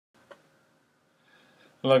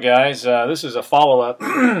Hello guys, this is a follow-up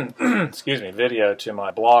excuse me, video to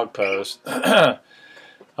my blog post.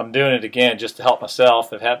 I'm doing it again just to help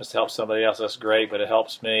myself. If it happens to help somebody else, that's great, but it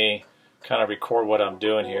helps me kind of record what I'm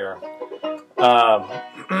doing here.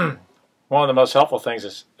 One of the most helpful things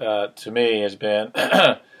is, to me has been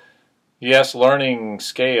yes, learning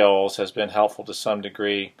scales has been helpful to some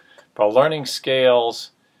degree, but learning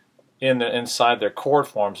scales inside their chord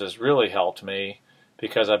forms has really helped me,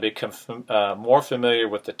 because I've become more familiar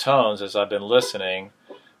with the tones as I've been listening,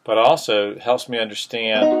 but also helps me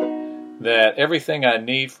understand that everything I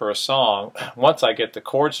need for a song, once I get the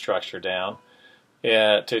chord structure down,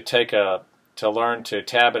 to learn to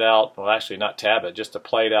tab it out, well actually not tab it, just to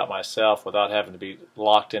play it out myself without having to be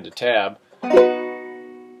locked into tab,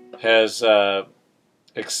 has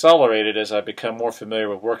accelerated as I become more familiar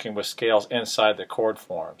with working with scales inside the chord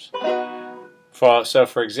forms. So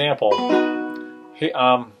for example,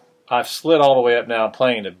 I've slid all the way up now. I'm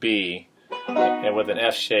playing a B and with an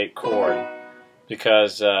F-shaped chord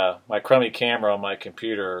because my crummy camera on my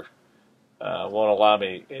computer won't allow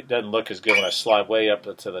me. It doesn't look as good when I slide way up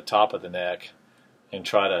to the top of the neck and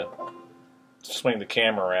try to swing the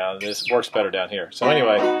camera around. This works better down here. So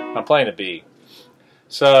anyway, I'm playing a B.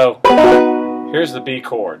 So here's the B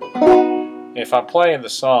chord. If I'm playing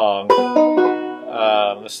the song,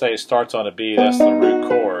 let's say it starts on a B, that's the root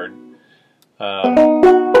chord.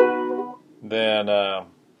 Then I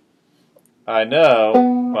know,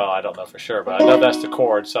 well, I don't know for sure, but I know that's the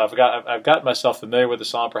chord. So I've got myself familiar with the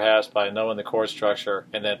song perhaps by knowing the chord structure,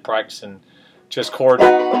 and then practicing practicing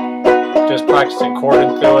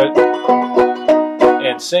chording through it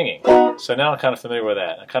and singing. So now I'm kind of familiar with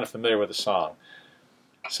that. I'm kind of familiar with the song.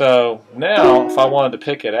 So now, if I wanted to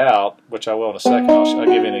pick it out, which I will in a second, I'll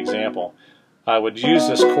give you an example. I would use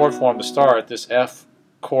this chord form to start, this F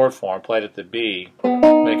chord form played at the B,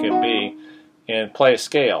 make it B, and play a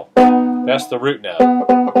scale. That's the root note.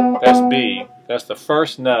 That's B. That's the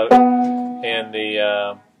first note in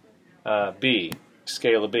the B,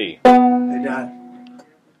 scale of B. Hey, Dad.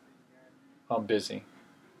 I'm busy.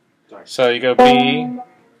 Sorry. So you go B,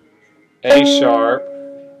 A sharp,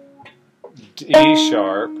 D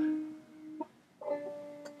sharp,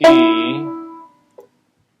 E,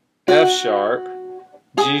 F sharp,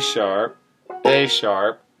 G sharp, A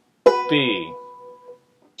sharp, B.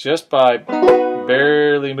 Just by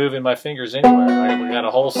barely moving my fingers anywhere. We got a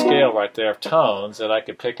whole scale right there of tones that I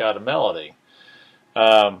could pick out a melody.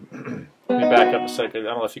 Let me back up a second. I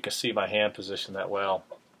don't know if you can see my hand position that well.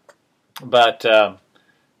 But on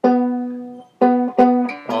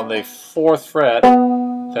the 4th fret,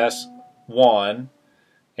 that's 1.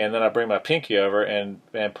 And then I bring my pinky over and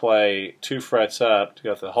play 2 frets up to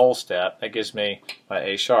go through the whole step. That gives me my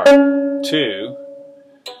A sharp. 2.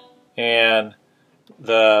 And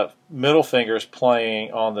the middle finger is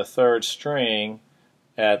playing on the 3rd string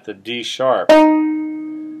at the D sharp.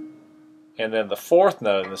 And then the 4th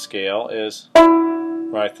note in the scale is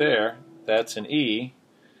right there. That's an E.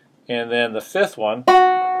 And then the 5th one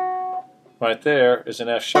right there is an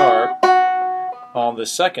F sharp on the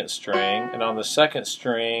 2nd string. And on the 2nd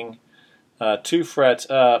string, 2 frets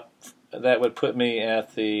up, that would put me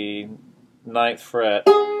at the 9th fret.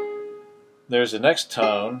 There's the next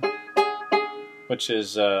tone, which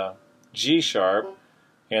is G sharp,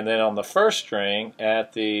 and then on the 1st string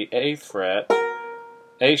at the 8th fret,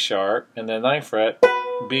 A sharp, and then 9th fret,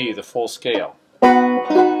 B, the full scale.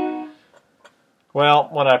 Well,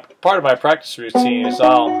 part of my practice routine is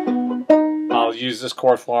I'll use this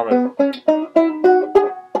chord form and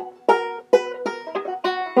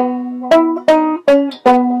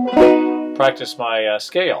practice my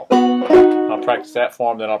scale. I'll practice that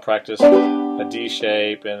form, then I'll practice a D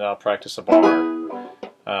shape, and I'll practice a bar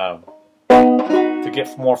to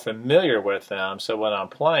get more familiar with them, so when I'm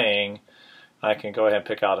playing I can go ahead and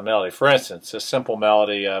pick out a melody. For instance, a simple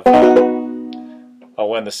melody of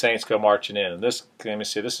When the Saints Go Marching In. And this, let me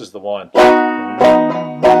see, this is the one.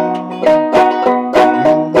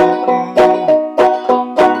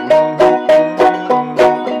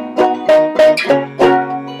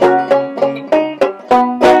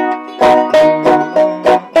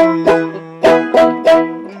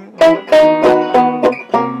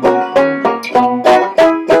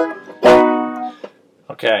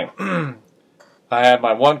 Okay, I have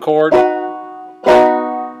my 1 chord, I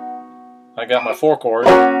got my 4 chord,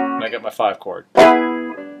 and I got my 5 chord.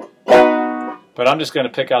 But I'm just going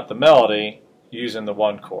to pick out the melody using the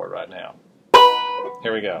 1 chord right now.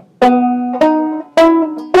 Here we go.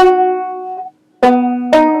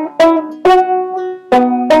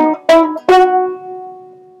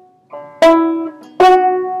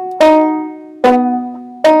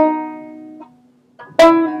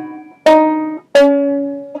 Okay,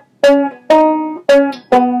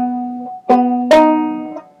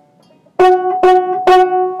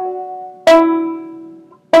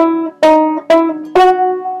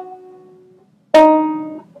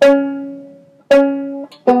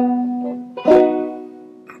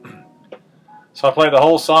 So I play the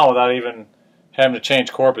whole song without even having to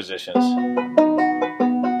change chord positions.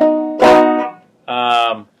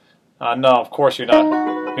 No, of course you're not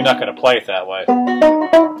going to play it that way.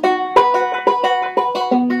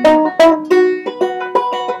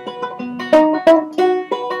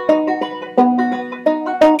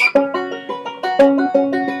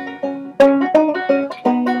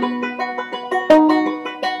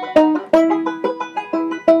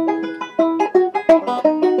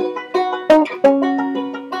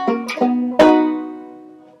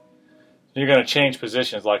 You're going to change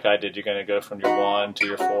positions like I did. You're going to go from your 1 to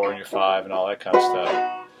your 4 and your 5 and all that kind of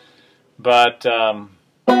stuff. But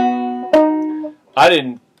I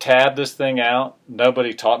didn't tab this thing out.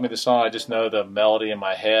 Nobody taught me the song. I just know the melody in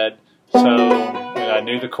my head. So, and I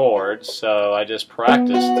knew the chords. So I just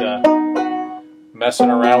practiced messing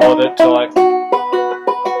around with it till I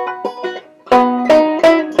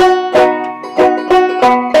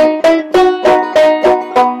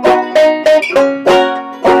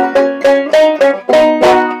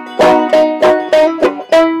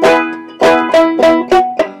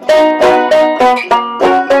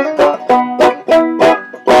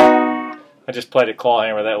just played a claw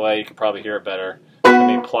hammer. That way you can probably hear it better than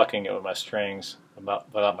me plucking it with my strings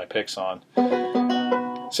without my picks on.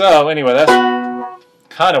 So anyway, that's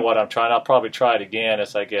kind of what I'm trying. I'll probably try it again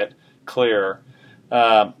as I get clearer.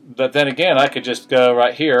 But then again, I could just go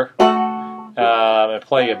right here and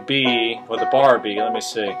play a B with a bar B. Let me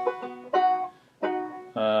see.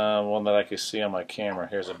 One that I can see on my camera.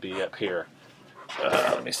 Here's a B up here.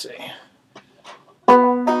 Let me see.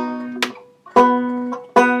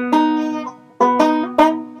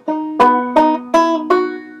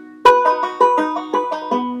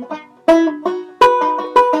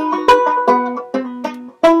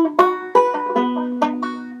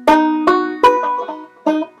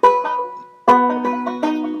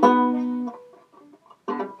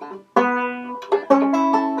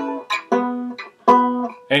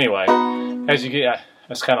 Anyway, as you get,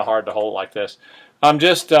 it's kind of hard to hold like this. I'm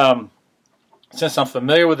just, since I'm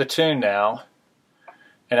familiar with the tune now,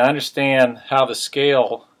 and I understand how the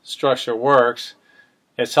scale structure works,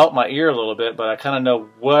 it's helped my ear a little bit, but I kind of know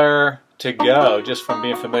where to go just from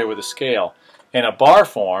being familiar with the scale. In a bar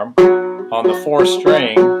form, on the 4th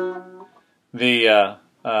string,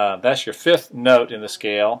 that's your 5th note in the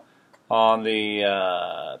scale. On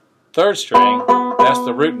the 3rd string, that's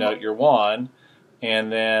the root note, your 1.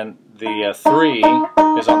 And then the 3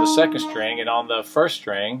 is on the 2nd string, and on the 1st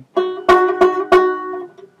string,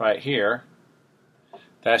 right here,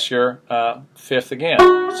 that's your 5th again.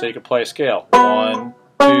 So you can play a scale. 1,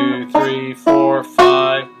 2, 3, 4,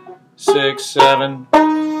 5, 6, 7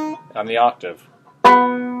 on the octave. I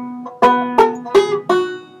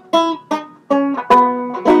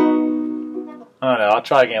don't know, I'll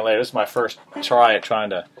try again later. This is my first try at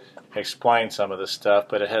trying to explain some of this stuff,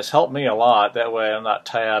 but it has helped me a lot. That way I'm not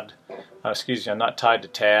tabbed, I'm not tied to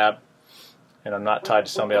tab, and I'm not tied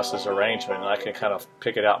to somebody else's arrangement, and I can kind of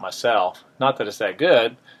pick it out myself. Not that it's that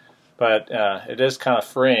good, but it is kind of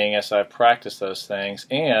freeing as I practice those things,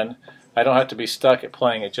 and I don't have to be stuck at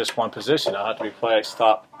playing at just one position. I don't have to be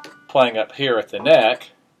stop playing up here at the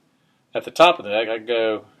neck, at the top of the neck. I could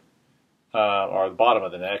go, or the bottom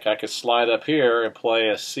of the neck. I could slide up here and play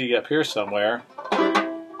a C up here somewhere.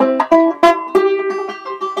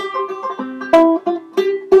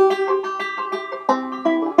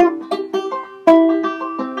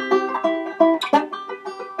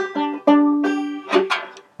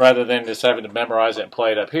 Rather than just having to memorize it and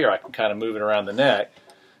play it up here, I can kind of move it around the neck,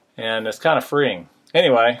 and it's kind of freeing.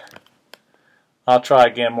 Anyway, I'll try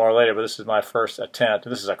again more later, but this is my first attempt.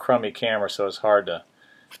 This is a crummy camera, so it's hard to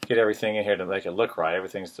get everything in here to make it look right.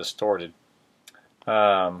 Everything's distorted.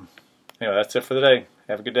 Anyway, that's it for the day.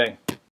 Have a good day.